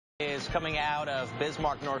Is coming out of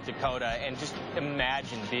Bismarck, North Dakota, and just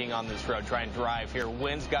imagine being on this road, trying to drive here.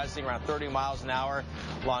 Winds gusting around 30 miles an hour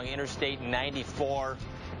along Interstate 94.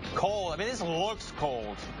 Cold. I mean, this looks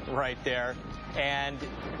cold right there, and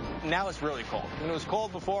now it's really cold. When it was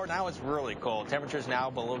cold before, now it's really cold. Temperatures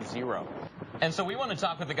now below zero. And so we want to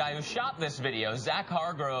talk with the guy who shot this video, Zach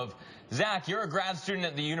Hargrove. Zach, you're a grad student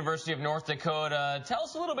at the University of North Dakota. Tell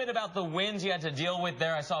us a little bit about the winds you had to deal with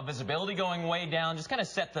there. I saw visibility going way down. Just kind of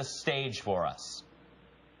set the stage for us.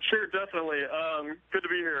 Sure, definitely. Good to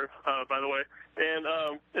be here, by the way.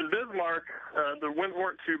 And in Bismarck, the winds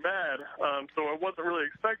weren't too bad, so I wasn't really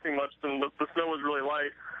expecting much, and the snow was really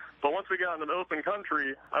light. But once we got into the open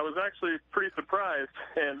country, I was actually pretty surprised,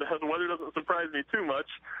 and the weather doesn't surprise me too much.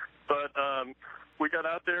 But we got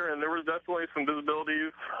out there, and there was definitely some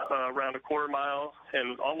visibilities around a quarter mile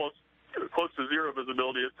and almost close to zero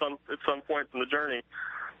visibility at some points in the journey.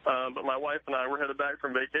 But my wife and I were headed back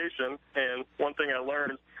from vacation, and one thing I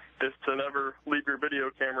learned is to never leave your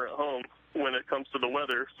video camera at home when it comes to the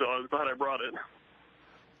weather, so I was glad I brought it.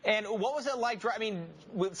 And what was it like? I mean,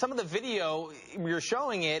 with some of the video, you're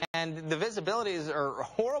showing it, and the visibilities are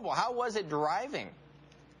horrible. How was it driving?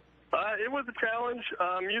 It was a challenge.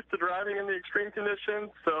 I'm used to driving in the extreme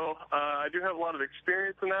conditions, so I do have a lot of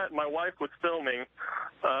experience in that. My wife was filming,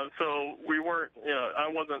 so we weren't, I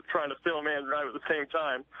wasn't trying to film and drive at the same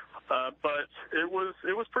time. But it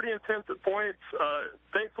was pretty intense at points.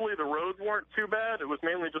 Thankfully, the roads weren't too bad. It was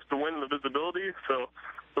mainly just the wind and the visibility, so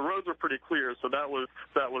the roads were pretty clear, so that was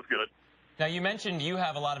good. Now, you mentioned you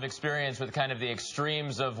have a lot of experience with kind of the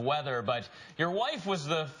extremes of weather, but your wife was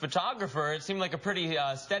the photographer. It seemed like a pretty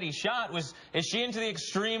steady shot. Is she into the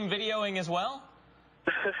extreme videoing as well?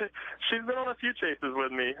 She's been on a few chases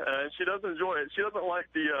with me, and she does enjoy it. She doesn't like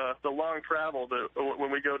the long travel when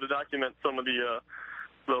we go to document some of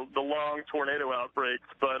the long tornado outbreaks,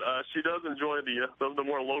 but she does enjoy the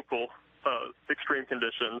more local extreme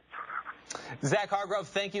conditions. Zach Hargrove,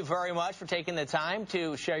 thank you very much for taking the time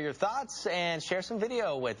to share your thoughts and share some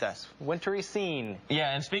video with us. Wintry scene.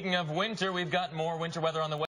 Yeah, and speaking of winter, we've got more winter weather on the way.